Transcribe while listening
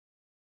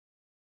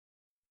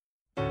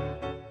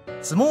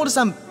スモール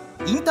さん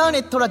インターネ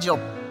ットラジオ。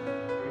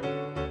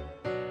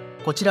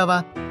こちら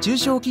は中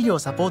小企業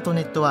サポート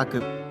ネットワー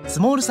クス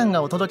モールさん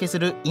がお届けす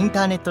るイン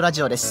ターネットラ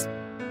ジオです。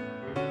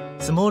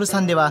スモールさ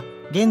んでは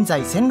現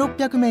在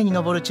1600名に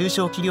上る中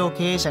小企業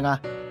経営者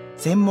が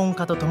専門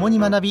家と共に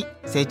学び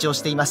成長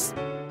しています。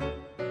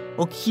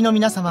お聞きの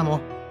皆様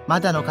もま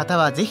だの方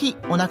はぜひ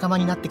お仲間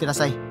になってくだ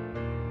さい。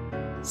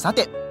さ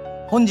て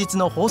本日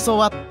の放送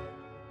は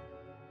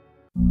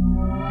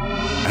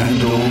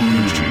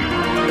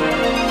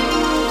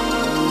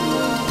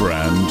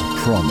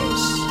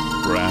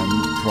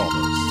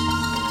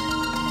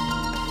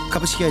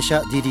株式会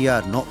社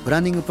DDR のブラ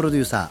ンディングプロデ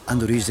ューサー安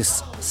藤隆二で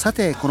す。さ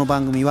てこの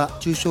番組は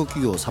中小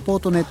企業サポー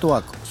トネット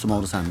ワークスモ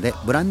ールさんで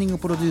ブランディング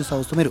プロデューサー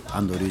を務める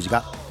安藤隆二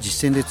が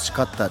実践で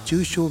培った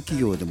中小企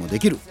業でもで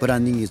きるブラ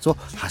ンディング技術を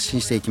発信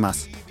していきま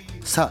す。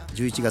さあ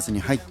11月に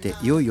入って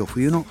いよいよ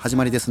冬の始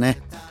まりですね。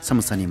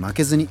寒さに負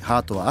けずにハ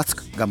ートは熱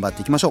く頑張っ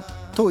ていきましょ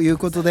うという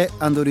ことで、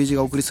安藤隆二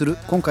がお送りする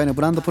今回の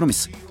ブランドプロミ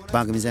ス。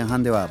番組前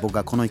半では僕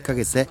がこの1ヶ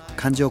月で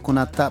漢字を行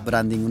ったブ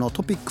ランディングの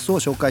トピックスを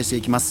紹介して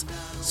いきます。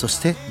そし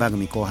て番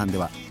組後半で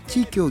は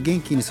地域を元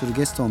気にする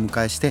ゲストをお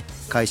迎えして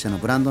会社の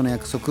ブランドの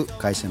約束、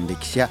会社の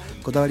歴史や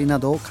こだわりな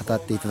どを語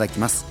っていただき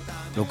ます。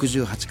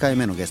68回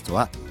目のゲスト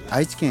は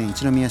愛知県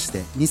一宮市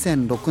で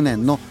2006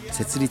年の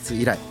設立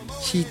以来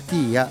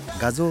CT や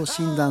画像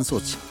診断装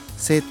置、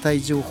生体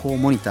情報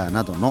モニター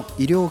などの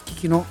医療機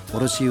器の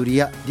卸売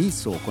やリー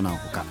スを行う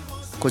ほか、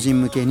個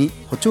人向けに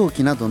補聴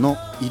器などの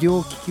医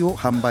療機器を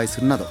販売す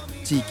るなど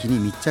地域に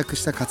密着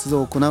した活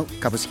動を行う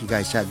株式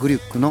会社グリュ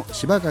ックの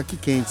柴垣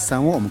健一さ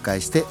んをお迎え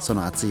してそ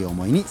の熱い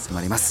思いに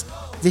迫ります。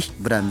ぜひ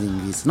ブランディン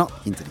グ技術の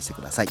ヒントにして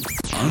ください。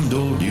安藤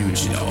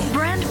隆二のブ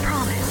ラ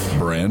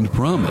ンド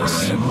プロミ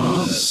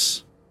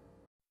ス。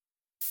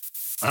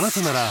あな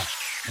たなら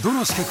ど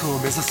の資格を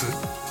目指す？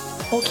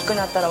大きく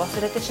なったら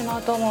忘れてしま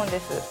うと思うん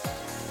で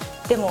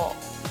す。でも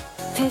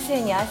先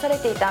生に愛され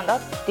ていたんだっ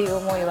ていう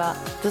思いは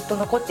ずっと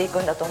残っていく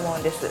んだと思う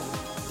んです。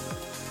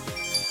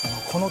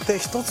この手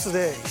一つ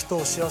で人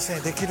を幸せ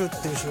にできる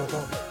っていう仕事、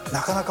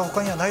なかなか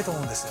他にはないと思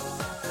うんですよ。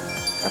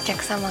お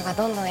客様が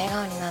どんどん笑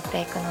顔になっ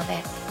ていくの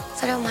で、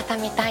それをまた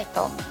見たい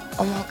と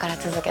思うから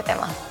続けて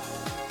ま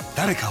す。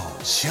誰かを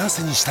幸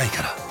せにしたい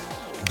から、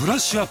ブラッ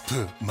シュア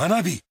ップ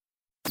学び。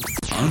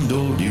安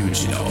藤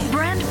隆二のブ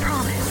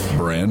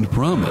ランド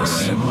プロミ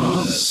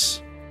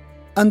ス。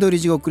安藤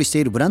隆二がお送りして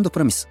いるブランドプ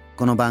ロミス。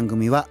この番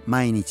組は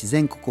毎日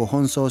全国を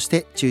奔走し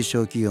て中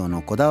小企業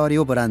のこだわり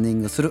をブランディ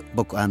ングする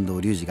僕安藤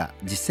隆二が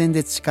実践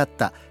で培っ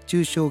た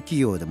中小企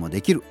業でも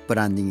できるブ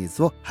ランディング技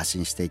術を発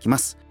信していきま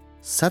す。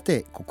さ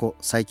てここ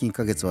最近1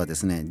ヶ月はで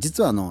すね、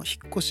実は引っ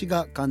越し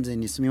が完全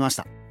に済みまし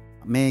た。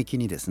名駅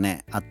にです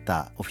ねあっ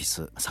たオフィ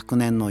ス、昨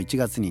年の1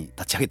月に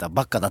立ち上げた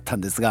ばっかだった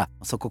んですが、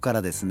そこか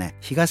らですね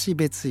東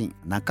別院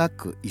中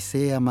区伊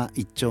勢山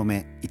1丁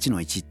目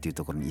 1-1 っていう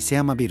ところに伊勢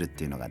山ビルっ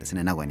ていうのがです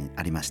ね名古屋に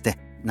ありまして、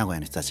名古屋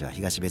の人たちは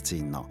東別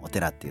院のお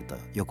寺っていうと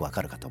よくわ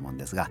かるかと思うん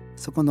ですが、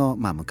そこの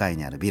向かい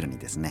にあるビルに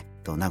ですね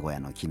名古屋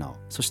の機能、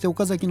そして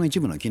岡崎の一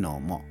部の機能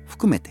も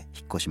含めて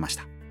引っ越しまし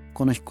た。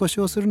この引っ越し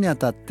をするにあ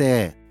たっ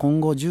て今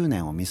後10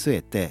年を見据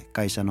えて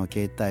会社の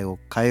形態を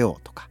変えよ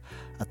うとか、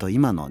あと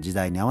今の時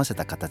代に合わせ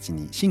た形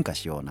に進化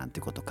しようなん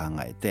てことを考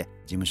えて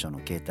事務所の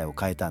形態を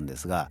変えたんで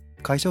すが、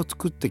会社を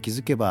作って気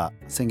づけば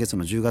先月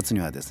の10月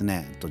にはです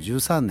ね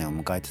13年を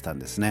迎えてたん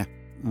ですね。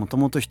もと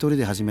もと一人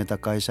で始めた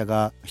会社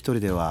が一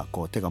人では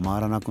手が回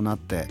らなくなっ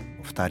て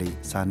2人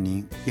3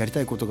人やりた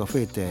いことが増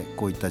えて、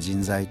こういった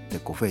人材って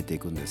増えてい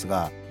くんです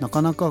が、な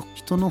かなか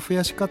人の増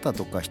やし方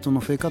とか人の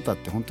増え方っ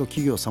て本当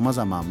企業様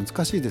々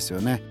難しいですよ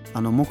ね。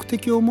目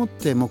的を持っ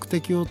て目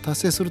的を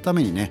達成するた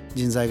めにね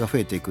人材が増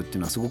えていくっていう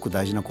のはすごく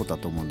大事なこと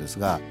だと思うんです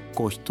が、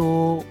人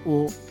を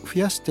増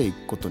やしてい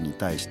くことに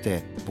対し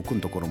て僕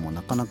のところも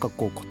なかなか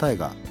答え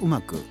がう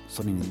まく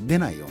それに出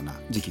ないような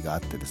時期があ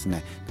ってです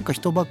ね、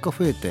人ばっか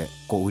増えて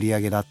売り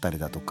上げだったり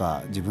だと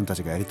か自分た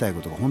ちがやりたい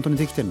ことが本当に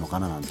できてるのか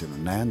ななんていうの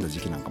に悩んだ時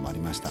期なんかもあり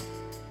ました。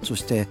そ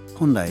して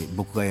本来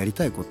僕がやり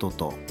たいこと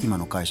と今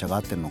の会社が合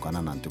ってるのか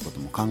ななんていうこと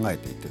も考え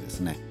ていてです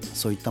ね、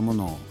そういったも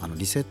のを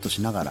リセット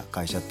しながら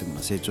会社っていうも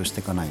のは成長し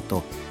ていかない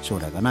と将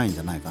来がないんじ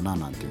ゃないかな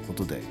なんていうこ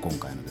とで今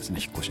回のですね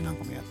引っ越しなん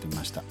かもやってみ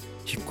ました。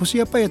引っ越し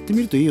やっぱりやって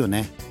みるといいよ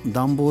ね。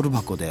段ボール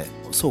箱で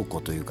倉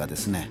庫というかで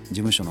すね事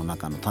務所の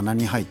中の棚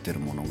に入ってる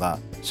ものが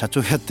社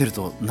長やってる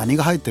と何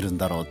が入ってるん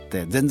だろうっ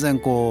て全然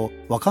分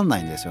かんな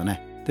いんですよ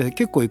ね。で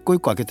結構一個一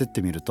個開けてっ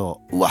てみる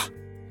とうわ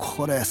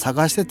これ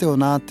探してたよ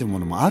なっていうも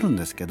のもあるん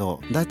ですけ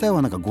ど、大体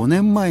は5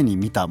年前に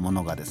見たも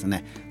のがです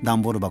ね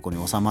段ボール箱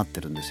に収まっ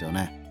てるんですよ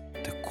ね。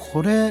で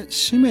これ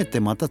閉めて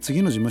また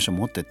次の事務所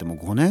持ってっても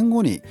5年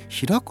後に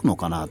開くの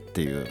かなっ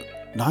ていう、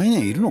来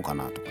年いるのか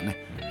なとか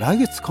ね、来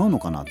月使うの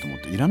かなと思っ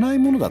ていらない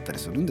ものだったり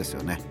するんです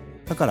よね。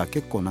だから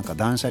結構なんか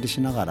断捨離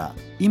しながら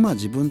今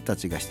自分た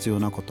ちが必要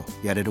なこと、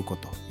やれるこ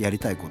と、やり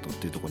たいことっ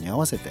ていうところに合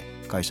わせて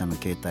会社の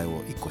形態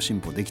を一個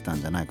進歩できた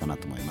んじゃないかな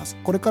と思います。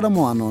これから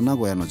も名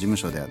古屋の事務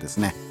所ではです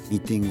ね、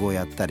ミーティングを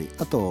やったり、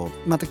あと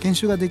また研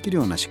修ができる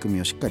ような仕組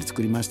みをしっかり作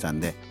りました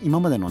んで、今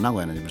までの名古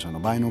屋の事務所の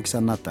倍の大き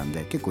さになったん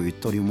で、結構ゆ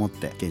とりを持っ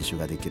て研修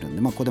ができるん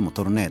で、ここでも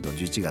トルネード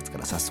11月か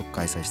ら早速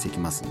開催していき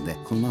ますんで、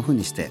こんな風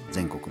にして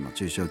全国の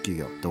中小企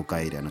業、東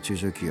海エリアの中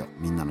小企業、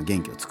みんなの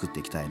元気を作っ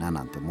ていきたいな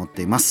なんて思っ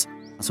ています。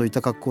そういっ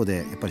た格好で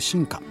やっぱり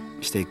進化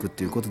していくっ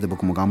ていうことで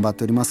僕も頑張っ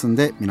ておりますん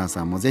で、皆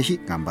さんもぜひ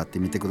頑張って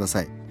みてくだ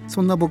さい。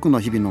そんな僕の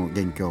日々の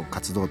勉強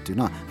活動っていう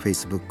のは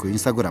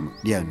Facebook、Instagram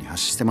リアルに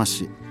発信してます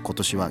し、今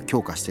年は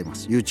強化していま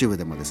す。 YouTube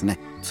でもですね、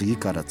次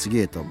から次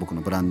へと僕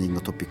のブランディン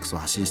グトピックスを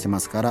発信して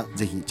ますから、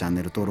ぜひチャン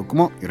ネル登録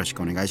もよろし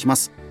くお願いしま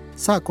す。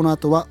さあこの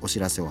後はお知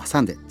らせを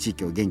挟んで地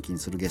域を元気に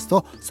するゲスト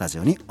をスタジ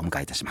オにお迎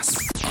えいたします。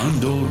安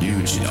藤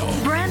隆二の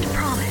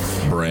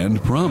Brand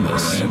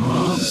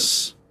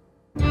Promise。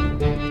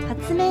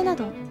発明な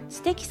ど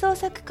知的創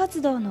作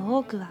活動の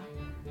多くは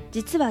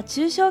実は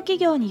中小企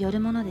業による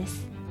もので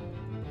す。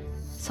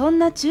そん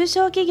な中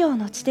小企業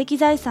の知的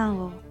財産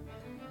を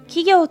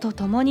企業と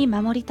共に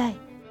守りたい。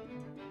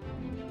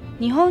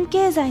日本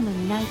経済の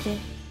担い手、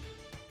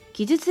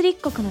技術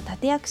立国の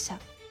立役者、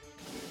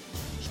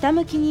ひた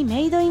むきに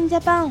メイドインジ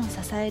ャパンを支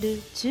える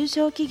中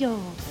小企業を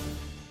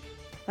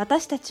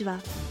私たちは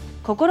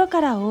心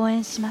から応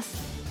援します。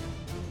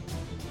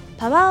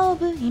パワーオ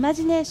ブイマ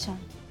ジネーション、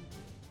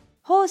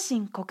方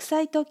針国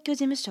際特許事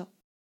務所。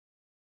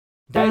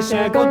会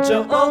社5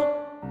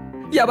兆。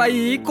やば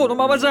い、この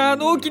ままじゃ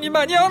納期に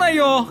間に合わない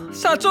よ。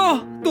社長、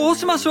どう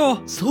しましょ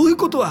う。そういう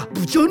ことは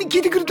部長に聞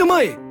いてくれた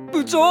まえ。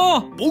部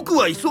長、僕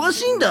は忙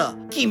しいんだ。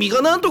君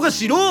が何とか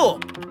しろ。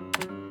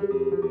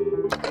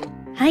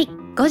はい、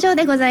五条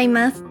でござい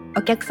ます。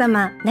お客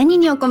様、何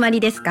にお困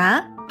りです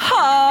か？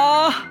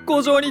はあ、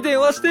五条に電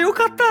話してよ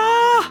かった。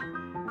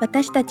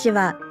私たち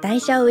は台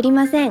車を売り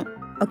ません。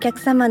お客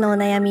様のお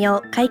悩み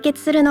を解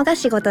決するのが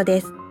仕事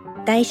です。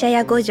台車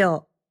や五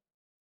条。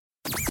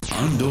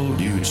安藤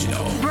隆二の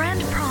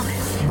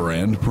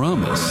Brand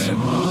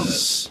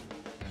Promise。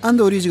安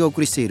藤隆二がお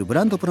送りしているブ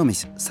ランドプロミ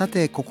ス。さ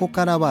てここ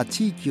からは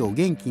地域を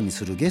元気に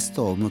するゲス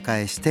トをお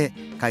迎えして、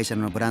会社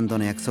のブランド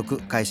の約束、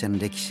会社の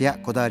歴史や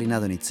こだわりな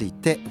どについ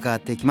て伺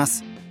っていきま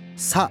す。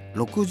さあ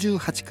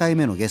68回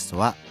目のゲスト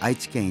は愛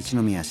知県一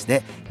宮市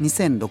で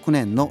2006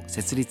年の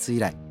設立以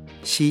来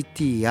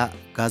CT や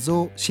画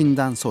像診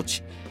断装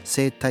置、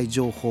生体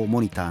情報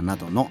モニターな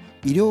どの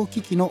医療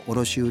機器の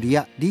卸売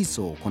やリース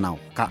を行うほ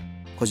か、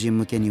個人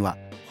向けには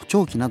補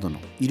聴器などの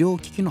医療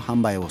機器の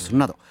販売をする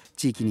など、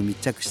地域に密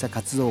着した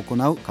活動を行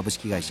う株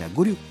式会社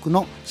グリュック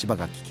の柴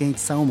垣健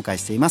一さんをお迎え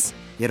しています。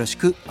よろし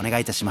くお願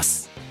いいたしま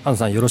す。安藤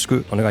さん、よろし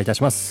くお願いいた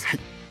します。はい、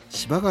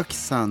柴垣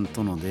さん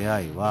との出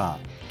会いは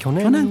去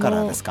年か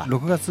らですか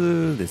？6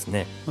月です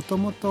ね。もと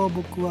もと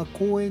僕は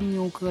講演に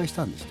お伺いし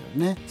たんでしたよ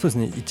ね。そうです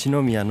ね、一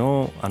宮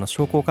の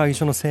商工会議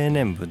所の青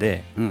年部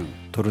で、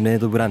トルネー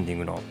ドブランディン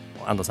グの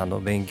安藤さんの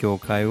勉強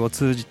会を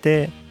通じ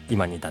て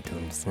今に至ってる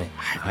んですね。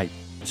はい、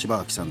柴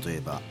垣さんといえ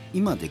ば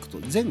今でいくと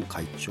前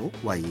会長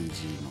YEG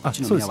の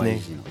一宮そうです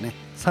ね、 YEG のね、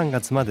3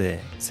月ま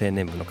で青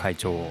年部の会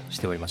長をし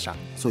ておりました。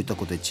そういった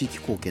ことで地域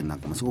貢献なん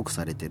かもすごく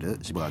されてる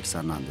柴垣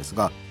さんなんです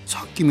が、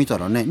さっき見た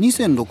らね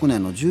2006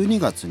年の12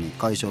月に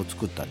会社を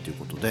作ったっていう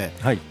ことで、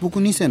はい、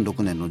僕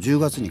2006年の10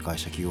月に会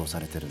社起業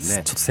されてるんで、ちょ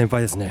っと先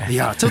輩ですね。い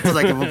やちょっと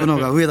だけ僕の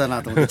方が上だ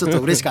なと思ってちょっ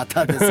と嬉しかっ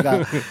たんですが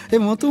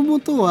もとも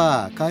と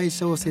は会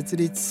社を設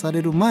立さ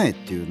れる前っ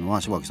ていうの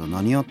は柴垣さん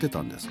何やって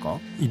たんですか？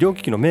医療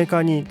機器のメーカ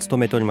ーに勤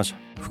めておりました。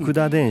福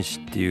田電子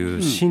ってい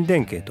う心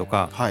電計と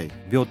か、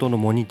病棟の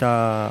モニ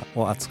ター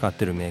を扱っ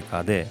てるメーカ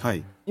ーで、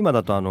今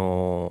だ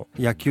と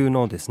野球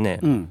のです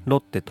ね、ロッ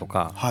テと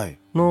か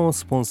の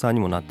スポンサーに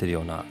もなってる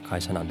ような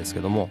会社なんです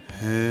けども、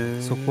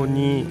そこ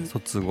に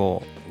卒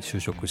後就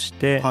職し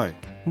て、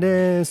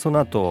でその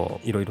後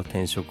いろいろ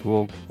転職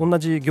を、同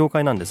じ業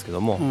界なんですけ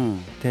ども、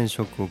転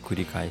職を繰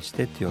り返し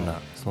てっていうような、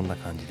そんな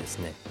感じです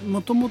ね。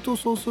もともと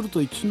そうする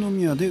と一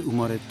宮で生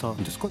まれたん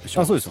ですか？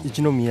そうです、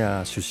一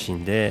宮出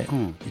身で、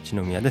一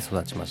宮で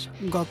育ちました。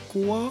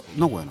学校は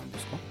名古屋なんで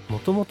すか？も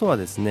ともとは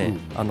ですね、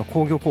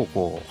工業高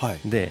校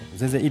で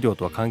全然医療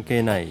とは関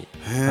係ない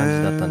感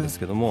じだったんです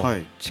けども、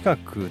近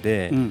く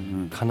で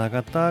金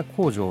型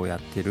工場をやっ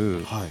て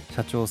る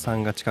社長さ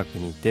んが近く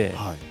にいて、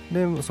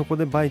でそこ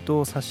でバイト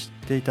をさせ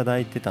ていただ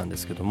いてたんで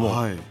すけども、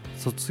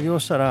卒業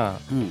したら、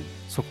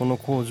そこの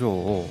工場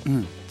を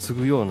継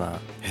ぐような、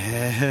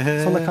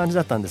そんな感じ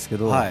だったんですけ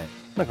ど、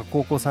なんか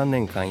高校3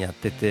年間やっ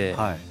てて、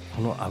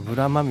この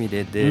油まみ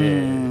れ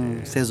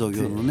で製造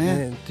業の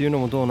ねっていうの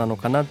もどうなの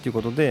かなっていう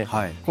ことで、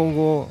今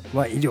後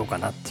は医療か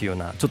なっていうよう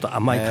なちょっと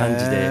甘い感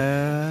じ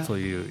で、そう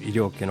いう医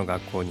療系の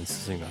学校に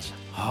進みまし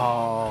た。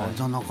はあ、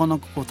じゃあなかな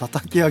かこう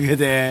叩き上げ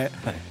で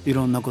い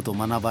ろんなことを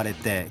学ばれ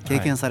て経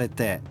験され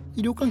て、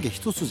医療関係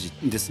一筋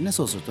ですね。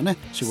そうするとね、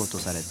仕事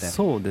されて。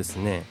そうです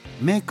ね。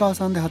メーカー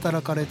さんで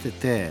働かれて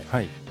て、こ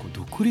う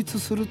独立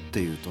するって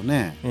いうと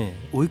ね、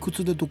おいく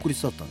つで独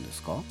立だったんで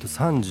すか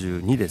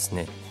？32です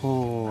ね。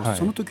そ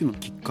の時の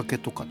きっかけ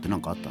とかって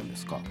何かあったんで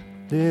すか？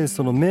で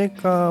そのメー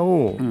カー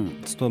を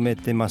勤め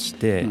てまし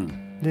て、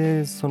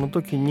でその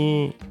時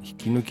に引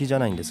き抜きじゃ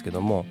ないんですけ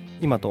ども、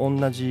今と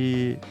同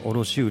じ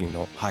卸売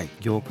の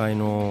業界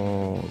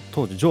の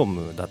当時常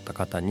務だった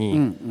方に、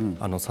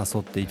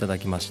誘っていただ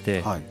きまし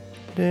て、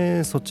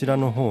でそちら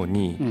の方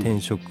に転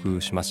職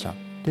しました。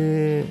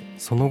で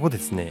その後で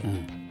すね、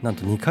なん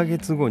と2ヶ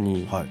月後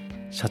に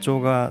社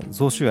長が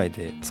贈収賄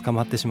で捕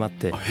まってしまっ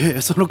て、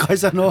その会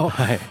社の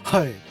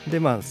で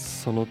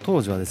その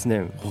当時はです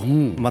ね、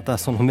また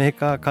そのメー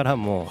カーから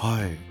も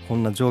こ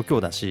んな状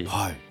況だし、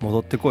戻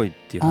ってこいっ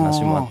ていう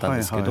話もあったん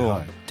ですけ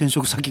ど、転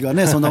職先が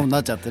ねそんな風にな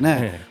っちゃって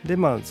ねで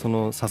そ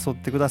の誘っ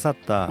てくださっ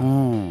た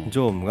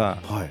常務が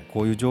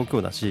こういう状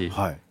況だし、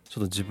ち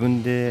ょっと自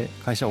分で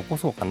会社を起こ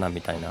そうかなみ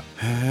たいな、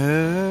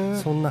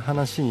そんな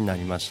話にな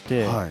りまし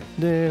て、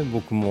で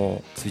僕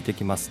もついて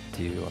きますっ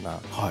ていうような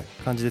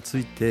感じでつ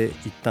いていっ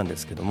たんで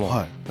すけども、だ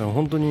から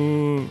本当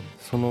に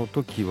その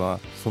時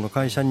はその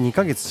会社に2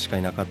ヶ月しか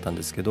いなかったん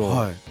ですけ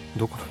ど、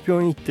どこの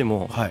病院行って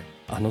も、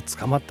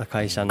捕まった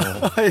会社の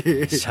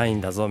社員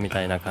だぞみ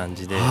たいな感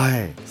じで、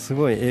す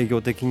ごい営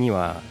業的に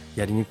は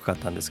やりにくかっ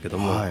たんですけど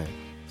も、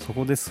そ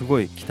こですご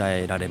い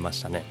鍛えられま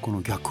したね。こ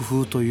の逆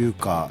風という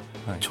か、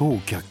超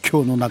逆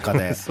境の中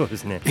でそうで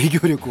すね、営業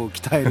力を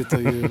鍛えると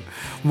いう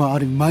あ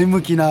る意味前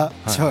向きな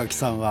柴垣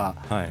さんは、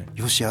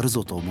よしやる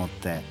ぞと思っ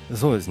て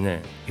そうです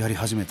ねやり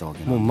始めたわけ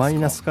なんですか？もうマイ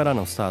ナスから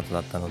のスタート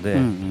だったので、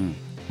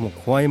もう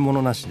怖いも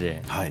のなし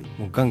で、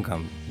もうガンガ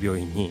ン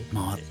病院に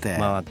回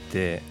っ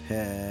て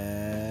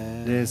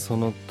でそ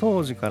の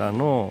当時から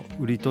の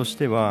売りとし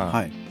て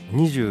は、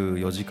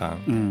24時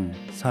間、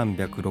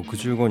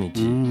365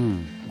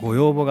日、ご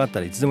要望があった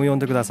らいつでも呼ん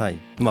でください。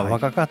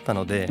若かった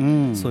ので、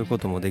そういうこ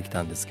ともでき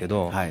たんですけ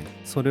ど、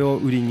それを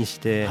売りにし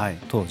て、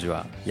当時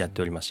はやっ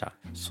ておりました。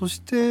そし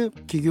て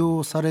起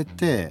業され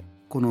て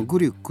このグ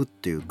リュックっ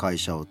ていう会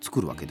社を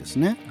作るわけです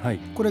ね。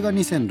これが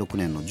2006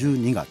年の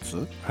12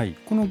月、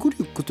このグリ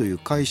ュックという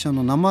会社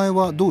の名前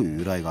はどういう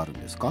由来があるん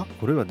ですか？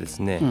これはです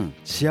ね、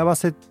幸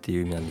せってい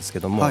う意味なんですけ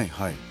ども、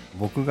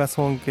僕が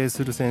尊敬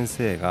する先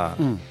生が、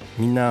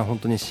みんな本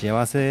当に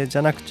幸せじ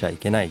ゃなくちゃい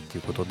けないってい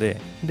うこと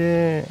で、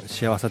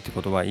幸せっていう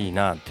言葉はいい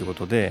なっていうこ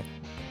とで、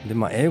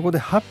英語で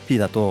ハッピー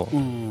だとち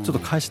ょっと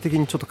会社的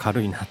にちょっと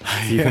軽いなっ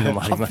ていうの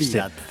もありまし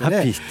て、ハ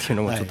ッピーっていう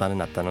のもちょっとあれに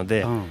なったの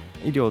で、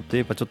医療とい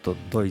えばちょっと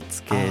ドイ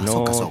ツ系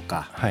の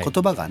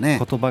言葉が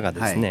ね、言葉が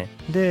ですね、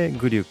で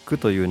グリュック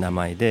という名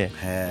前で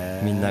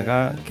みんな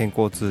が健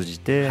康を通じ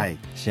て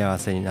幸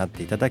せになっ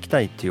ていただきた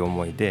いっていう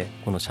思いで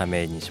この社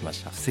名にしま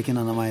した。素敵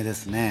な名前で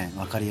すね。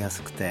分かりや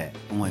すくて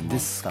思いで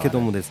すけど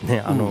もです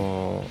ね、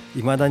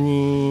未だ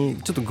に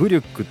ちょっとグリ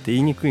ュックって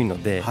言いにくい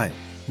ので、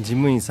事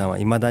務員さんは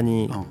未だ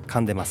に噛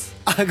んでます。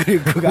グリ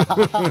ュックが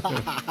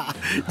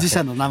自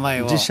社の名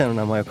前を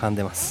噛ん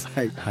でます。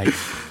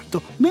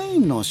メイ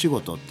ンの仕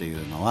事ってい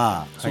うの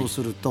は、そう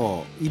する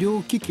と医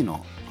療機器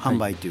の販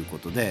売というこ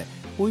とで、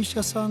お医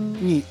者さん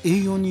に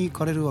営業に行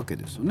かれるわけ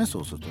ですよね。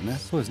そうするとね。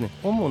そうですね。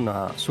主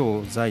な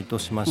商材と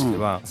しまして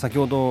は、先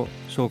ほど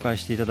紹介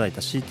していただい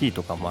た CT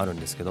とかもあるん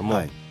ですけど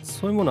も、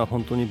そういうものは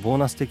本当にボー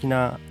ナス的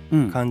な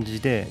感じ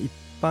で、一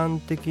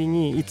般的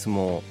にいつ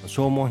も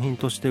消耗品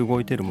として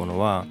動いているもの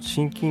は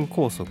心筋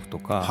梗塞と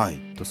か、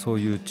そう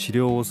いう治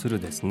療をす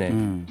るですね、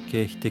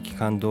経皮的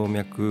冠動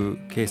脈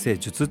形成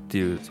術って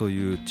いうそう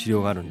いう治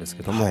療があるんです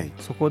けども、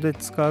そこで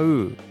使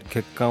う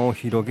血管を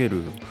広げ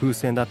る風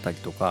船だったり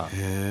とか、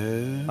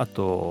あ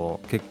と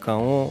血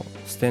管を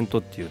ステント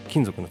っていう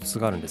金属の筒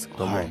があるんですけ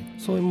ども、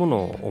そういうもの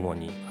を主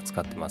に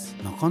扱ってます。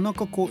なかな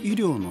かこう医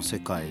療の世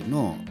界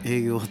の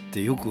営業っ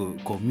てよく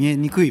こう見え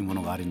にくいも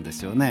のがあるんで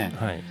すよね。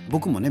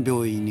僕もね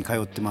病院に通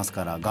ってます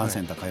から、がんセ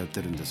ンター通っ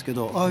てるんですけ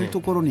ど、ああいうと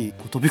ころに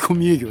飛び込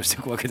み営業してい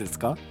くわけです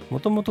か？も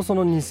ともとそ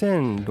の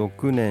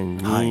2006年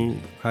に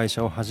会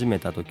社を始め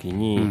た時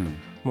に、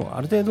もう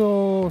ある程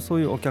度そ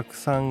ういうお客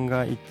さん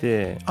がい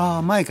て、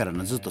前から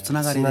のずっとつ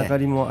なが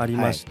りもあり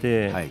まし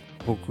て、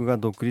僕が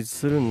独立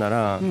するんな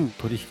ら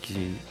取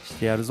引し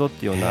てやるぞっ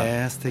ていうよう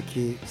な、素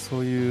敵。そ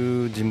う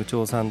いう事務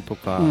長さんと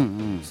か、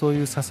そう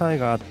いう支え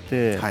があっ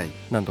て、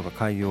なんとか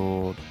開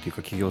業っていう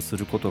か起業す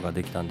ることが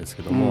できたんです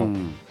けども、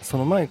そ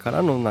の前か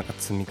らのなんか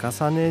積み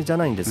重ねじゃ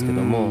ないんですけ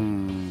ども、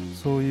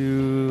そう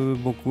いう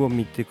僕を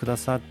見てくだ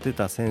さって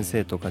た先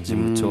生とか事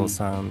務長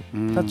さ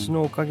んたち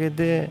のおかげ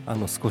で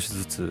少し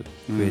ずつ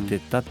増えてい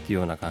ったっていう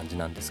ような感じ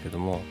なんですけど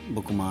も、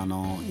僕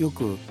もよ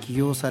く起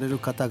業される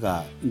方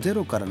がゼ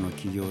ロからの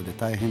起業で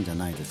大変じゃ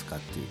ないですかっ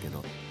て言うけ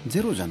ど、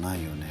ゼロじゃな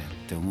いよね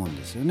って思うん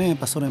ですよね。やっ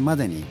ぱそれま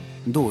でに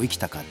どう生き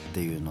たかって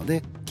いうの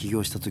で起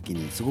業した時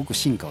にすごく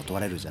真価を問わ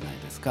れるじゃない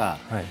ですか、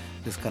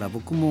ですから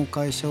僕も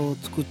会社を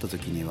作った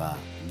時には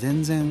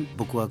全然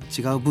僕は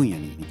違う分野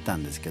に行った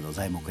んですけど、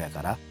材木屋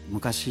から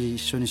昔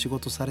一緒に仕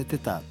事されて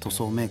た塗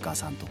装メーカー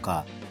さんと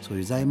か、そう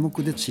いう材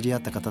木で知り合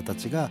った方た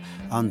ちが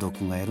安藤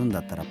君がやるんだ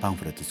ったらパン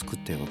フレット作っ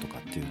てよとか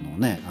っていうのを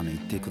ね言っ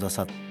てくだ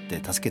さっ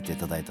て助けてい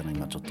ただいたのを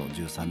今ちょっと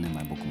13年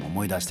前僕も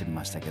思い出してみ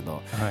ましたけ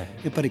ど、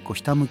やっぱりこう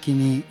ひたむき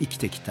に生き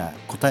てきた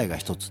答えが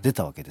一つ出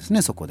たわけです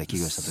ね、そこで起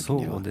業した時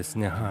には。そうです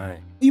ね、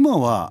今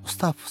はス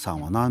タッフさ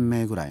んは何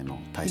名ぐらいの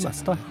体制？今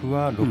スタッフ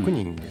は6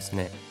人です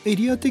ね、エ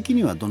リア的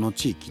にはどの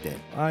地域で？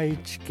愛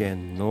知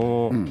県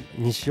の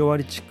西尾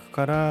張地区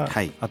から、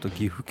あと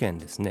岐阜県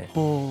ですね、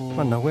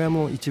名古屋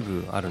も一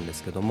部あるんで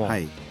すけども、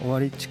尾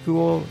張地区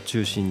を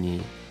中心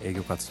に営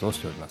業活動をし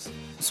ております。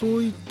そう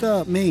いっ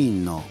たメイ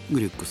ンのグ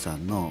リュックさ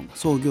んの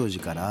創業時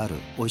からある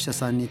お医者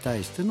さんに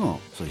対しての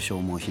そういう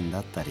消耗品だ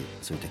ったり、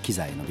そういった機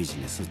材のビジ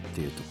ネスって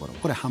いうところ、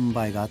これ販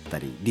売があった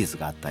りリース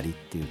があったりっ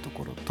ていうと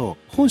ころと、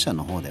本社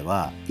の方で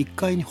は1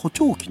階に補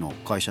聴器の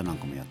会社なん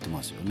かもやって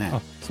ますよね。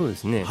そうで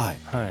すね、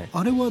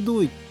あれはど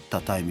ういっ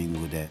たタイミン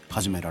グで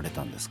始められ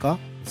たんですか？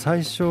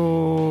最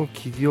初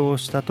起業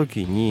した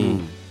時に、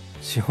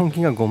資本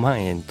金が5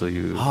万円と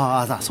いう。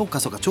そうか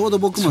ちょうど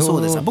僕もそ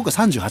うです。僕は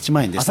38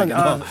万円でしたけど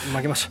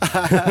負けました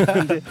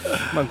で、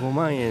5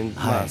万円、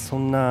そ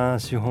んな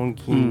資本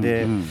金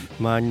で、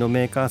周りの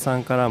メーカーさ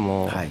んから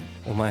も、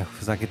お前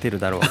ふざけてる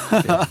だろう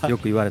ってよ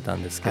く言われた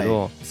んですけ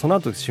ど、その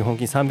後資本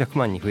金300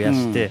万に増や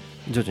して、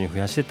徐々に増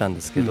やしてたん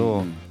ですけ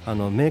ど、メ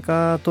ー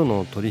カーと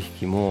の取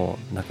引も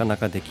なかな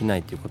かできな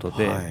いということ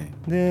で、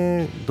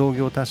で同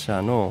業他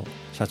社の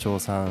社長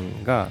さ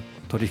んが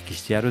取引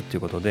してやるってい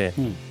うことで、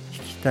引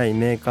きたい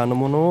メーカーの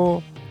もの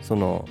をそ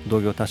の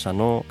同業他社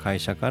の会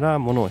社から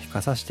ものを引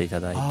かさせていた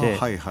だいて、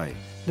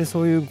で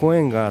そういうご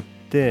縁があっ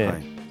て、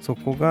そ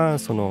こが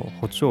その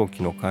補聴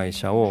器の会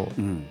社を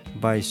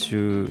買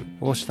収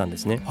をしたんで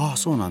すね。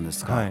そうなんで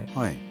すか。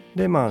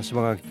で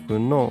柴垣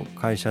君の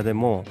会社で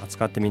も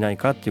扱ってみない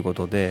かっていうこ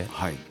とで、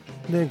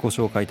でご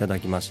紹介いただ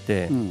きまし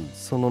て、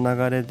その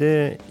流れ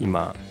で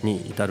今に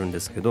至るんで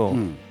すけど、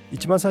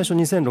一番最初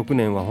2006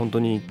年は本当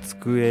に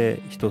机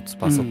一つ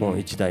パソコン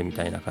1台み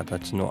たいな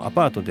形のア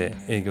パートで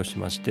営業し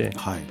まして、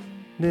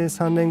で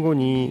3年後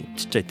に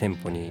ちっちゃい店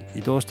舗に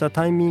移動した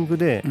タイミング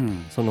で、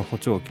その補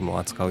聴器も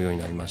扱うように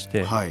なりまし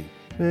て、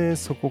で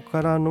そこ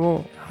から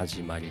の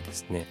始まりで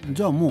すね。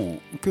じゃあも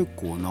う結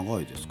構長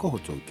いですか？補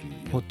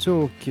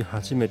聴器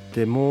始め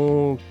て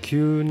もう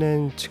9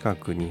年近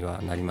くに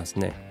はなります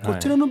ね。こ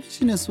ちらのビ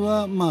ジネス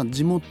は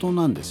地元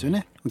なんですよ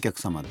ね、お客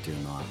様ってい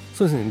うのは。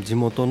そうですね、地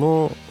元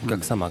のお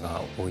客様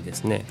が多いで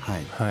すね。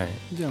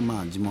じゃ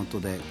あ地元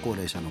で高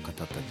齢者の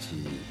方た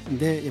ち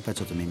でやっぱり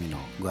ちょっと耳の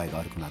具合が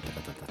悪くなった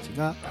方たち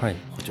が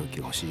補聴器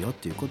が欲しいよっ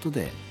ていうこと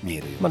で見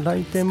えるような、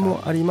来店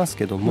もあります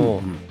けど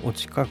も、お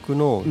近く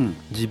の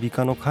耳鼻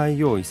科の開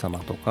業医様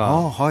と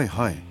か、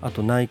あ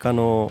と内科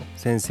の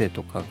先生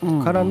とか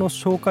からの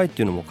紹介っ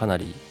ていうのもかな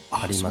り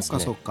ありますね。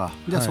そうか。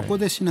じゃあそこ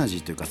でシナジー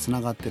というかつな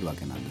がってるわ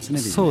けなんですね、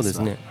ビジネスは。そうで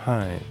すね。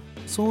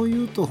そう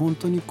いうと本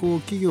当に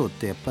企業っ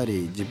てやっぱ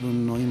り自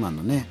分の今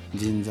のね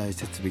人材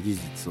設備技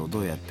術を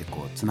どうやって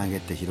つなげ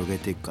て広げ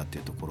ていくかって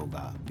いうところ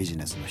がビジ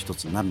ネスの一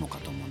つになるのか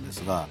と思うんで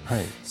すが、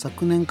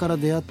昨年から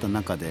出会った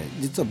中で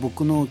実は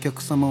僕のお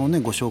客様を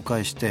ねご紹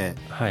介して、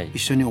一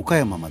緒に岡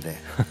山まで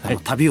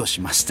旅をし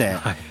まして、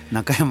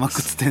中山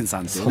靴店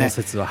さんっていうね、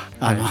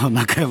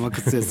中山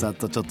靴店さん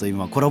とちょっと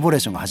今コラボレー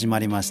ションが始ま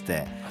りまし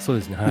て、そう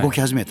ですね、動き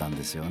始めたん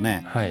ですよ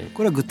ね。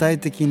これは具体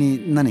的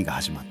に何が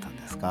始まったん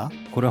ですか？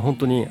これは本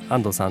当に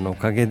安藤さんのお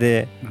かげ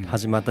で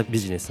始まったビ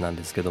ジネスなん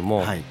ですけど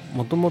も、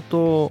もとも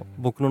と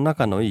僕の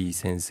仲のいい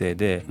先生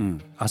で、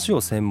足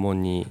を専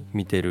門に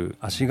見てる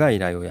足外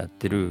来をやっ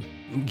てる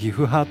岐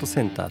阜ハート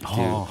センター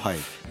っていう、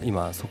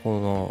今そ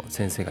この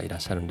先生がいらっ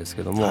しゃるんです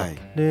けども、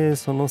で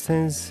その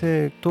先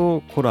生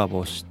とコラ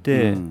ボし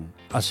て、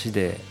足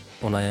で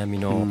お悩み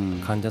の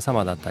患者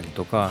様だったり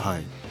とか、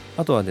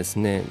あとはです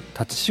ね、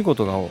立ち仕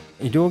事が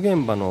医療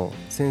現場の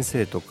先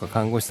生とか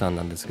看護師さん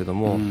なんですけど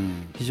も、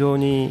非常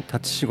に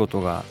立ち仕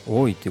事が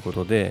多いというこ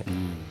とで、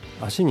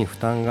足に負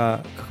担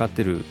がかかっ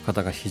ている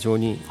方が非常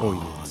に多いん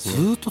です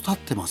ね。ずっと立っ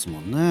てますも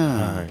ん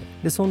ね。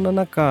でそんな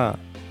中、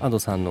安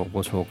藤さんの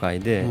ご紹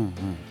介で、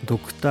ド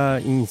クタ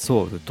ーイン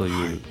ソールと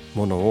いう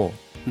ものを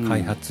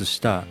開発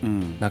した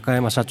中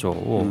山社長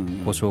を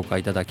ご紹介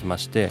いただきま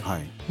して、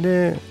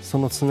でそ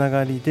のつな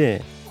がり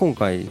で今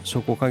回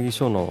商工会議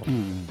所の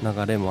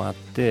流れもあっ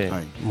て、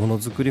もの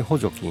づくり補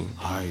助金、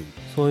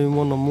そういう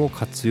ものも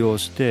活用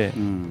して、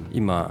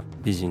今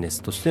ビジネ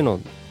スとしての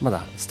ま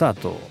だスター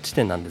ト地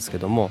点なんですけ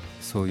ども、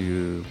そう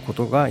いうこ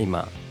とが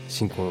今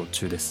進行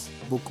中です。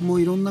僕も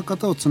いろんな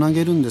方をつな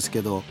げるんです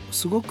けど、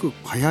すごく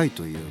早い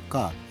という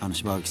か、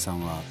柴垣さん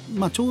は、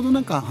ちょうど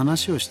なんか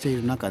話をしてい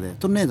る中で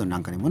トルネードな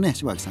んかにもね、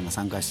柴垣さんが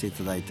参加してい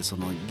ただいて、そ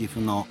の岐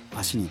阜の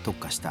足に特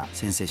化した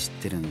先生知っ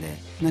てるんで、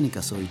何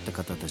かそういった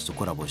方たちと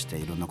コラボして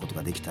いろんなこと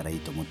ができたらいい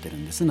と思ってる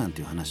んですなんて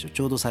いう話をち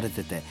ょうどされ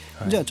てて、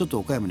じゃあちょっと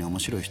岡山に面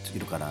白い人い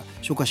るから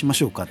紹介しま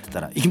しょうかって言っ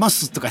たら、行きま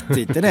すとかって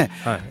言ってね、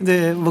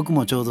で僕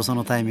もちょうどそ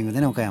のタイミングで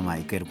ね、岡山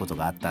行けること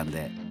があったん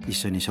で一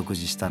緒に食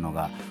事したの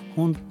が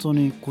本当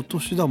に今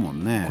年だも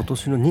んね。今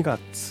年の2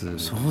月。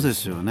そうで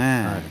すよ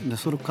ね、で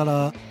それか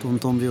らトン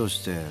トン拍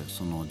子で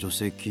その助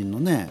成金の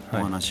ね、お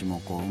話も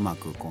うま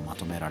くま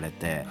とめられ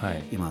て、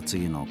今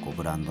次の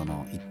ブランド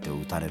の一手を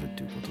打たれる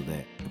ということで、や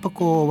っぱ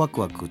ワク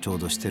ワクちょう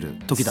どしてる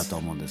時だと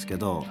思うんですけ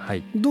ど、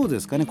どうで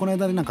すかね、この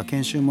間でなんか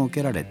研修も受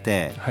けられ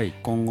て、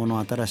今後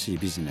の新しい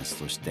ビジネス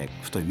として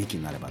太い幹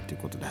になればという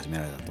ことで始め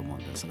られたと思うん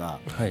ですが、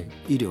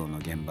医療の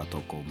現場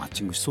とマッ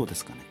チングしそうで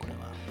すかね、これ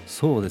は。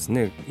そうです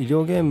ね、医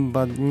療現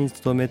場に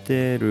勤め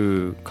てい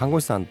る看護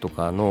師さんと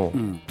かの、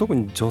特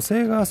に女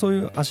性がそうい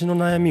う足の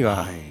悩み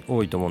が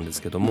多いと思うんで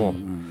すけども、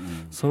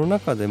その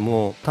中で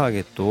もターゲ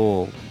ット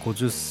を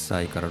50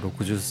歳から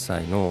60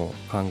歳の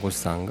看護師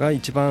さんが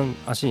一番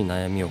足に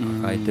悩みを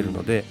抱えている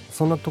ので、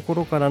そんなとこ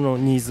ろからの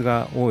ニーズ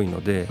が多い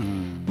ので、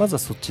まずは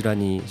そちら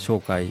に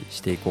紹介し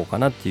ていこうか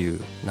なっていう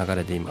流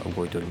れで今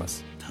動いておりま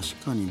す。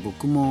確かに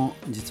僕も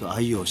実は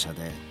愛用者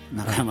で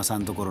中山さ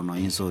んのところの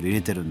インソール入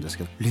れてるんです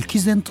けど、歴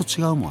然と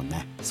違うもん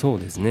ね。そう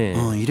ですね、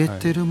入れ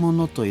てるも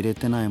のと入れ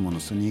てないもの、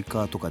スニー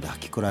カーとかで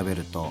履き比べ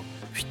ると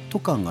フィット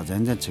感が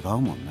全然違うも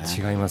んね。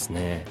違います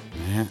ね。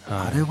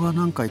あれは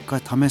なんか一回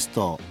試す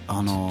と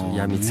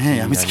やみつ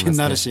きに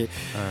なるし、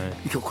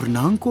これ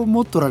何個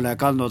持っとらなあ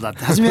かんのだっ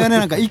て初めはね、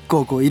なんか1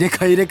個入れ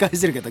替え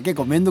してるけど結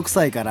構めんどく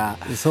さいから、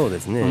そうで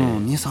すね、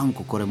2、3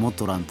個これ持っ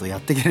とらんとや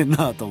ってけれん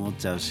なと思っ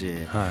ちゃうし、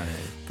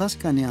確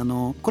かに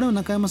これは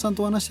中山さん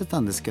とお話してた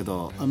んですけ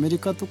ど、アメリ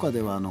カとか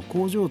では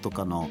工場と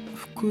かの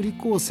福利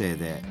厚生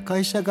で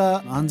会社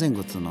が安全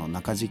靴の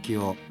中敷き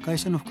を会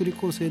社の福利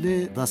厚生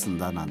で出すん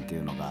だなんてい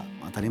うのが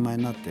当たり前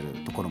になってる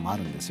ところもあ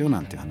るんですよな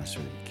んていう話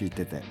を聞い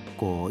てて、医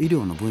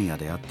療の分野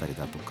であったり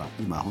だとか、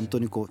今本当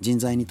に人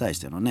材に対し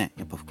てのね、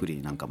やっぱ福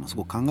利なんかもす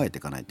ごく考えて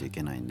いかないとい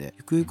けないんで、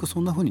ゆくゆくそ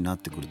んな風になっ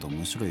てくると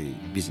面白い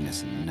ビジネ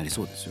スになり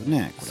そうですよ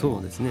ね。これそ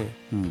うですね、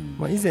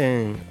以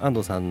前安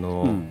藤さん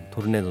の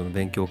トルネードの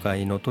勉強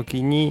会の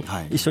時に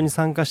一緒に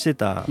参加して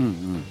た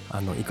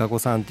いかご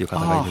さんっていう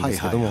方がいるんで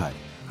すけども、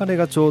彼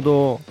がちょう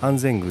ど安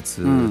全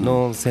靴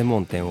の専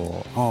門店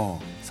を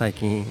最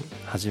近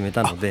始め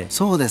たので、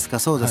そうですか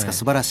そうですか、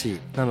素晴らしい。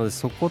なので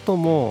そこと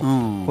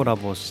もコラ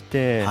ボし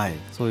て、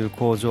そういう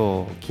工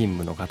場勤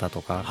務の方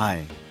とか、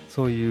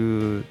そう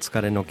いう疲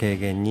れの軽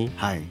減に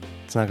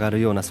つながる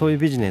ような、そういう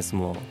ビジネス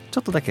もちょ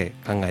っとだけ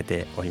考え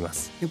ておりま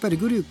す。やっぱり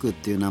グリュックっ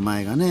ていう名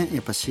前がね、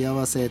やっぱ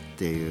幸せっ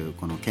ていう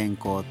この健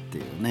康って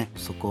いうね、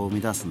そこを生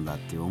み出すんだっ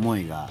ていう思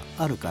いが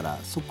あるから、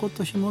そこ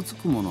と紐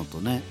付くものと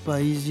ね、やっぱ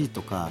EG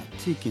とか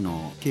地域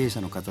の経営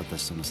者の方た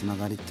ちとのつな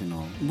がりっていうの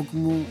を僕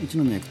も一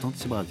宮行くと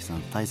柴垣さ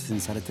ん大切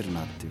にされてる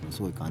なっていうのを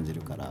すごい感じ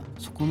るから、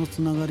そこの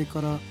つながりか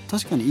ら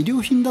確かに医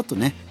療品だと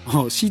ね、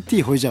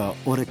CT ほいじゃ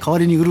俺代わ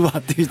りに売るわ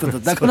っていう人と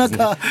なかな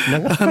か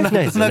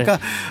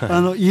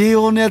家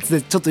用のやつ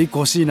でちょっと1個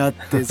欲しいなっ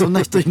てそん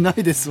な人いな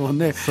いですもん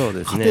ね。そうです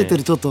ね、カテーテ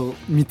ルちょっと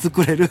3つ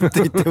くれるって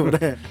言っても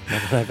ね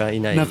なかなかい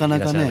ない、なかな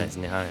かね、です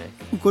ね、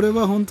これ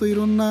は本当い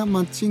ろんな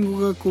マッチン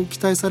グが期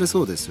待され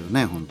そうですよ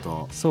ね。本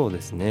当そうで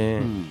す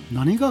ね、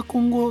何が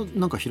今後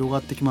なんか広が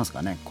ってきます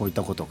かね、こういっ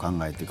たことを考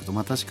えていくと。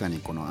確かに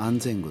この安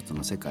全靴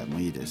の世界も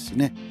いいですし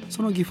ね、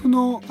その岐阜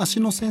の足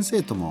の先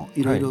生とも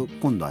いろいろ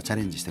今度はチャ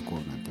レンジしていこ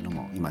うなんていうの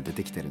も今出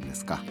てきてるんで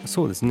すか。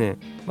そうですね、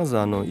まず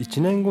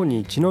1年後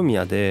に一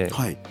宮で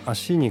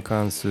足に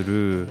関す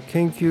る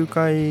研究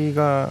会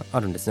があ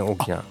るんですね、大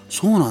きな。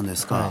そうなんで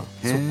すか、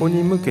そこ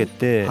に向け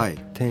て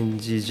展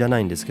示じゃな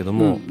いんですけど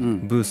も、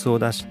ブースを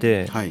出し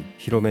て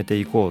広めて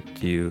いこうっ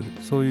ていう、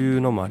そうい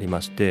うのもあり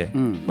まして、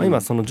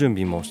今その準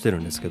備もしてる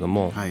んですけど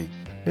も、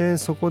で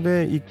そこ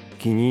で一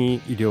気に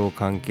医療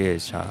関係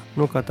者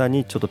の方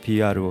にちょっと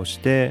PR をし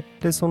て、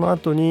でその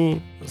後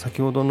に先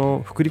ほど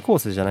の福利厚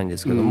生じゃないんで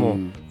すけども、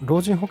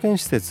老人保健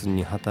施設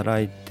に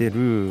働いて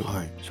る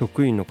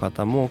職員の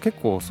方も結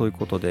構そういう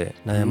ことで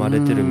悩まれ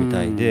てるみ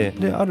たいで、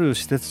である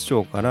施設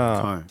長か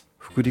ら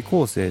福利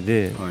厚生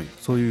で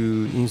そう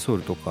いうインソー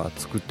ルとか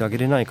作ってあげ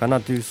れないかな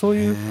という、そう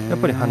いうやっ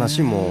ぱり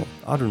話も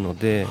あるの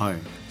で、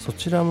そ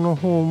ちらの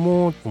方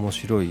も面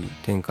白い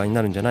展開に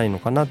なるんじゃないの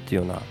かなってい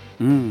うような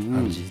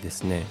感じで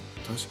すね。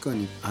確か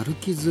に歩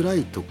きづら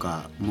いと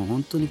か、もう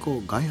本当に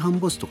外反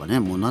母趾とか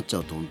ね、もうなっちゃ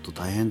うと本当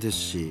大変です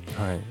し、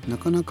な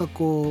かなか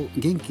元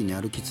気に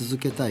歩き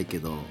続けたいけ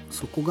ど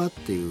そこがっ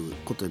ていう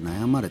ことで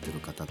悩まれてる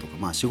方と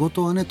か、仕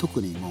事はね特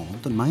にもう本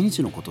当に毎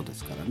日のことで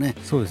すからね。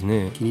そうです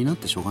ね、気になっ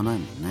てしょうがない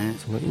もんね。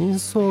そのイン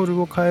ソー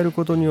ルを変える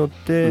ことによっ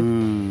て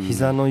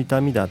膝の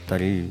痛みだった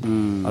り、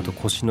あと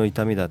腰の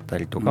痛みだった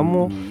りとか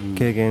も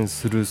軽減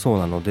するそう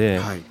なの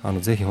で、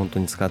ぜひ本当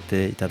に使っ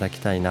ていただき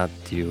たいなっ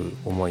ていう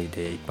思い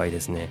でいっぱいで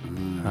すね。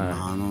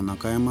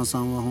中山さ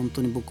んは本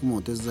当に僕も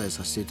お手伝い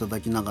させていただ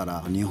きなが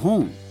ら、日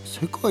本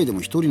世界で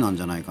も一人なん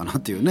じゃないかな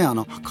っていうね、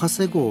博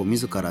士号を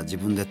自ら自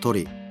分で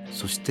取り、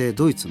そして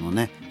ドイツの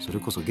ね、それ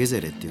こそゲ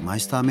ゼレっていうマイ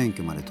スター免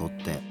許まで取っ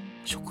て、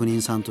職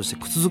人さんとして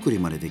靴作り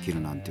まででき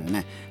るなんていう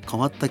ね、変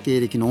わった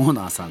経歴のオー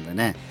ナーさんで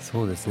ね。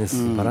そうですね、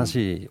素晴ら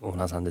しいオー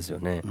ナーさんですよ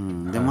ね。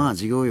で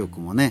事業欲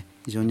もね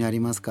非常にあり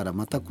ますから、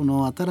またこ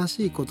の新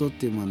しいことっ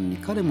ていうものに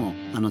彼も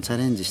チャ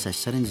レンジした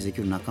し、チャレンジで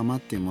きる仲間っ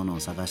ていうものを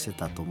探して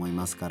たと思い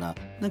ますから、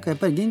なんかやっ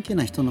ぱり元気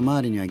な人の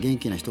周りには元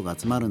気な人が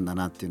集まるんだ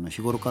なっていうのを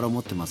日頃から思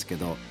ってますけ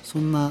ど、そ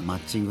んなマッ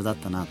チングだっ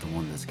たなと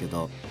思うんですけ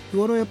ど、日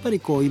頃やっぱ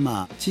り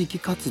今地域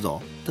活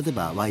動、例え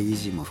ば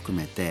YEG も含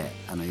めて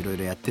いろい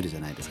ろやってるじゃ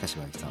ないですか、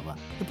柴木さんは。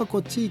やっ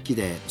ぱ地域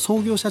で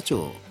創業社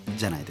長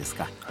じゃないです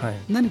か、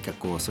何か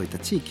そういった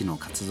地域の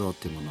活動っ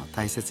ていうものを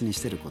大切にし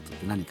てることっ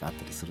て何かあっ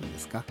たりするんで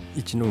すか？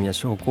一宮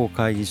商工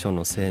会議所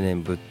の青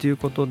年部っていう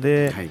こと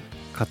で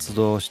活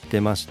動し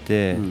てまし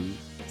て、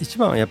一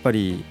番はやっぱ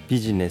りビ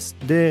ジネス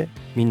で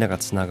みんなが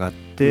つながっ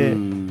て、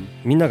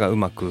みんながう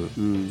まく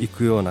い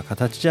くような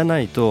形じゃ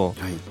ないと、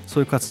そ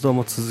ういう活動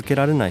も続け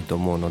られないと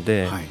思うの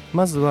で、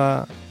まず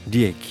は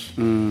利益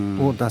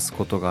を出す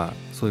ことが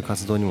そういう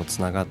活動にも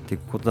つながってい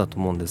くことだと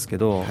思うんですけ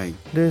ど、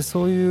で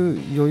そうい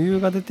う余裕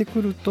が出て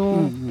くる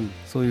と、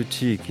そういう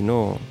地域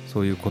の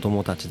そういう子ど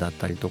もたちだっ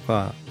たりと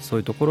か、そう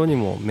いうところに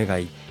も目が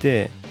いっ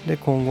て、で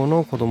今後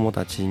の子ども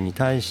たちに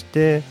対し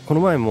て、こ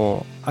の前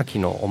も秋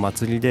のお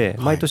祭りで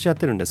毎年やっ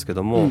てるんですけ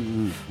ども、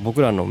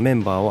僕らのメ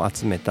ンバーを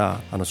集めた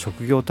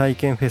職業体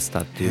験フェスタ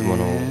っていうも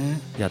のを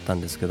やった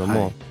んですけど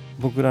も、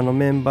僕らの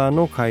メンバー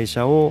の会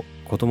社を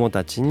子ども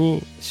たち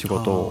に仕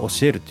事を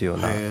教えるというよう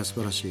な、素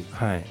晴らしい、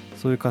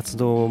そういう活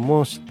動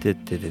もして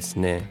てです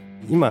ね、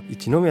今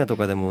一宮と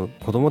かでも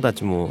子どもた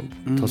ちも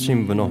都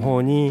心部の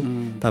方に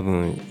多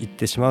分行っ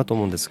てしまうと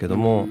思うんですけど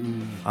も、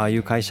ああい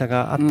う会社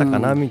があったか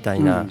なみたい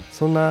な、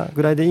そんな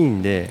ぐらいでいい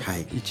んで、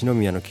一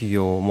宮の企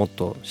業をもっ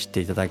と知って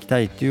いただきた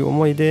いという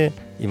思いで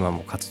今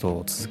も活動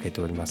を続け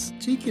ております。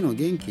地域の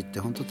元気って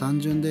本当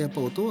単純で、やっ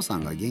ぱお父さ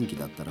んが元気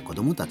だったら子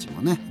どもたち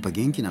もねやっぱ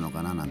元気なの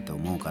かななんて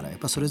思うから、やっ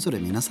ぱそれぞれ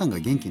皆さんが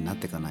元気になっ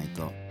ていかない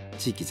と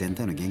地域全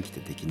体の元気って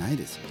できない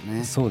ですよ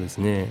ね。そうです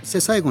ね。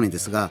最後にで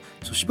すが、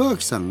柴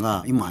垣さん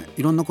が今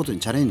いろんなことに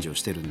チャレンジを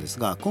してるんです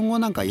が、今後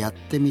なんかやっ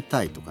てみ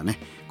たいとかね、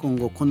今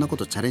後こんなこ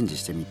とチャレンジ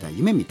してみたい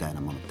夢みたい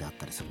なものってあっ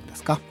たりするんで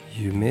すか？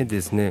夢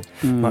ですね、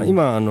今医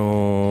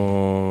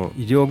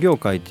療業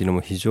界っていうの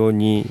も非常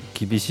に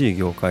厳しい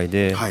業界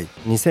で、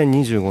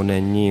2025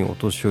年にお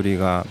年寄り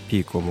がピ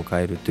ークを迎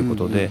えるというこ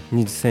とで、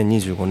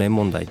2025年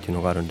問題っていう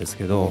のがあるんです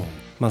けど、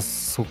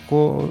そ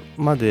こ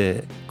ま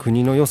で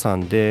国の予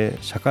算で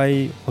社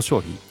会保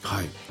障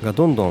費が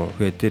どんどん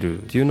増えて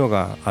るっていうの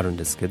があるん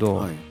ですけ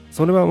ど、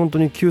それは本当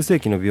に急性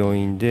期の病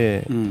院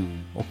で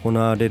行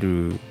われ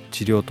る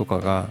治療とか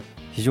が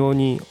非常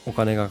にお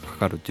金がか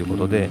かるというこ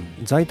とで、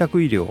在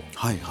宅医療っ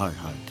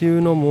てい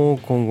うのも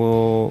今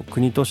後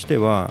国として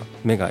は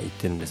目がいっ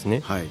てるんです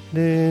ね。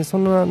でそ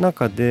の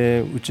中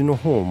でうちの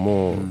方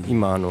も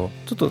今ちょ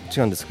っと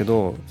違うんですけ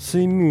ど、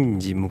睡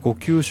眠時無呼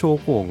吸症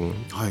候群っ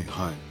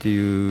て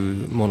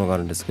いうものがあ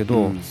るんですけ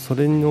ど、そ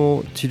れ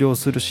の治療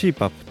する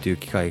CPAP っていう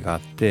機械があっ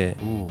て、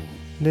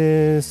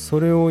でそ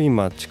れを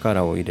今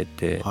力を入れ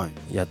て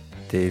やっ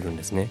ているん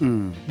ですね。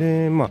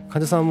で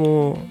患者さん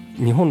も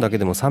日本だけ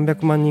でも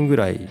300万人ぐ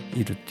らい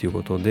いるっていう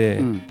こと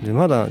で、で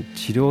まだ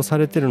治療さ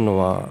れてるの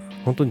は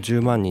本当に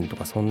10万人と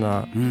かそん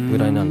なぐ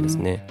らいなんです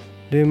ね。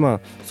で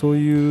そう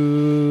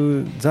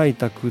いう在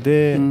宅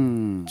で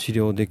治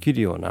療でき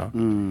るような、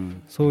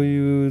そう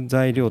いう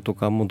材料と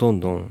かもどん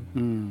ど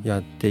んや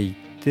っていっ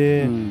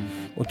て、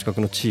お近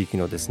くの地域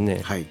のです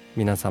ね、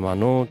皆様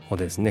のを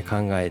ですね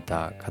考え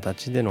た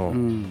形での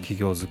企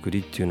業づくり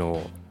っていうの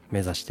を目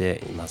指し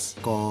ています。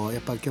や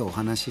っぱり今日お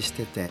話しし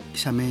てて、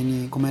社名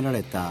に込めら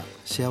れた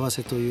幸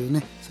せという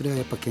ね、それは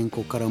やっぱ健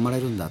康から生ま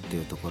れるんだって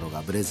いうところ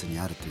がブレずに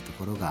あるというと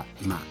ころが、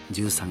今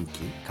13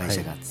期会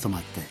社が務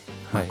まって、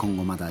今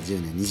後まだ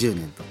10年20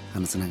年と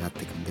つながっ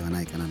ていくんでは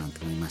ないかななんて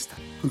思いました。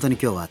本当に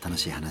今日は楽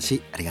しい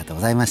話ありがとう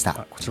ございました。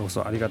こちらこ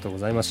そありがとうご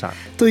ざいました。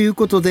という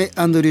ことで、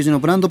安藤隆二の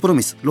ブランドプロ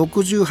ミス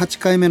68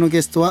回目の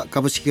ゲストは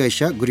株式会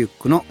社グリュッ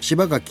クの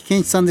柴垣健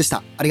一さんでし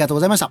た。ありがとう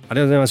ございました。ありが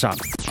とうございました。安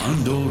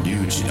藤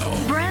隆二の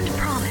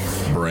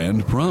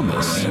Brand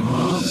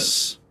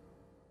Promise。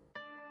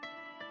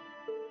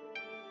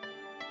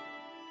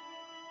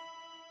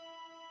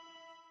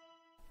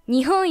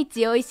日本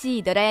一おいし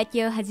いどら焼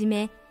きをはじ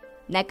め、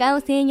中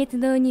尾清月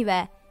堂に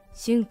は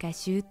春夏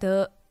秋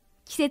冬、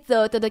季節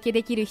をお届け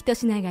できる一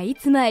品がい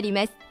つもあり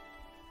ます。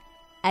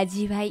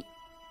味わい、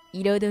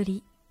彩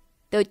り、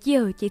時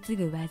を受け継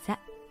ぐ技、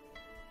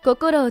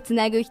心をつ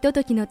なぐひと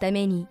ときのた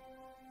めに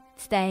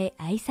伝え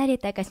愛され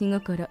た菓子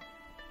心。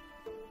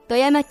富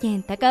山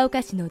県高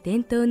岡市の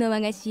伝統の和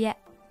菓子屋、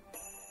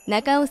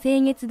中尾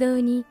清月堂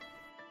に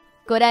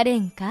来られ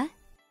んか。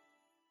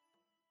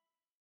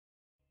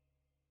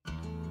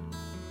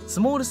ス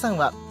モールさん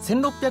は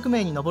1600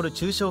名に上る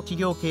中小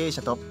企業経営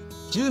者と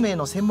10名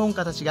の専門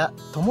家たちが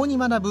共に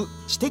学ぶ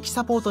知的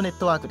サポートネッ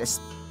トワークで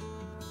す。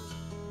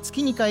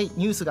月2回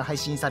ニュースが配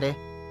信され、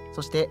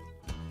そして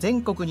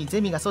全国に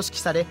ゼミが組織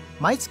され、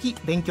毎月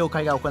勉強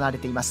会が行われ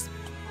ています。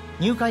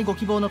入会ご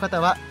希望の方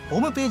はホ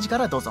ームページか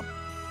らどうぞ。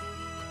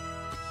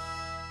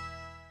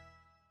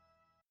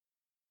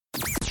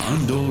安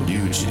藤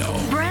隆二の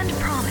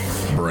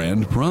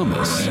Brand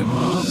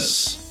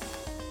Promise。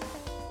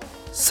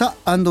さ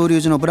あ、安藤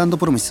隆二のブランド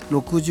プロミス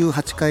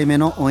68回目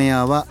のオンエ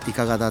アはい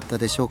かがだった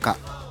でしょうか。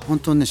本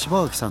当にね、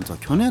柴垣さんとは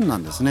去年な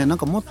んですね。なん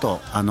かもっ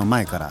と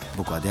前から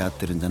僕は出会っ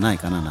てるんじゃない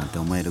かななんて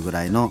思えるぐ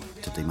らいの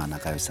ちょっと今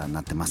仲良しさに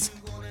なってます。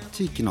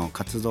地域の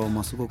活動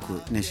もすご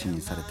く熱心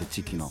にされて、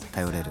地域の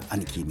頼れる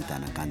兄貴みた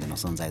いな感じの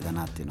存在だ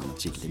なっていうのも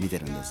地域で見て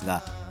るんです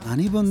が、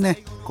何分ね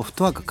フッ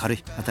トワーク軽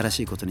い新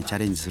しいことにチャ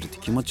レンジするって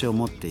気持ちを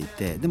持ってい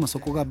て、でもそ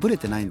こがブレ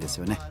てないんです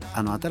よね。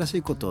新し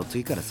いことを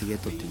次から次へ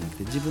とっていうんじゃなく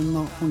て、自分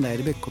の本来や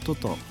るべきこと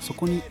とそ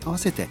こに合わ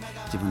せて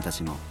自分た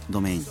ちの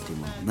ドメインっていう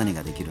もの、何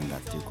ができるんだ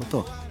っていうこと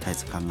を絶え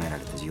ず考えら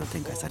れて事業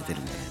展開されて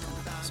るんじゃないかな。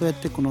そうやっ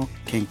てこの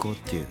健康っ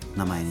ていう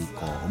名前に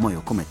思い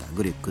を込めた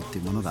グリックって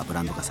いうものがブ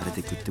ランド化され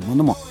ていくっていうも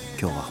のも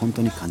今日は本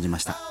当に感じま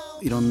した。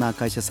いろんな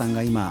会社さん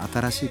が今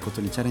新しいこ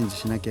とにチャレンジ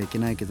しなきゃいけ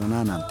ないけど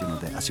ななんていうの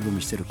で足踏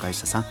みしてる会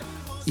社さん、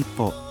一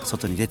歩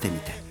外に出てみ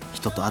て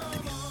人と会って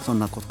みる、そん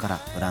なことから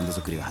ブランド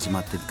作りが始ま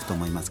っていくと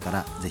思いますか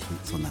ら、ぜひ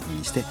そんな風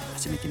にして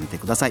始めてみて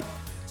ください。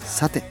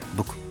さて、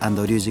僕安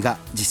藤隆二が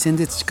実践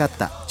で培っ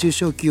た中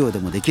小企業で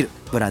もできる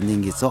ブランディ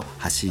ング技術を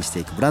発信して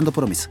いくブランド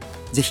プロミス、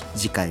ぜひ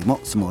次回も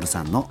スモール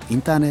さんのイ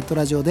ンターネット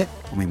ラジオで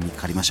お耳に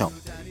かかりましょう。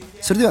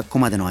それではここ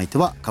までの相手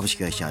は株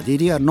式会社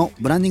DDR の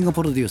ブランディング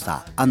プロデュー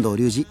サー安藤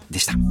隆二で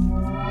した。安藤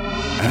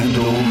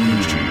隆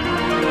二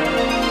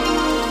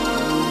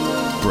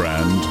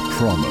Brand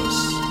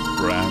Promise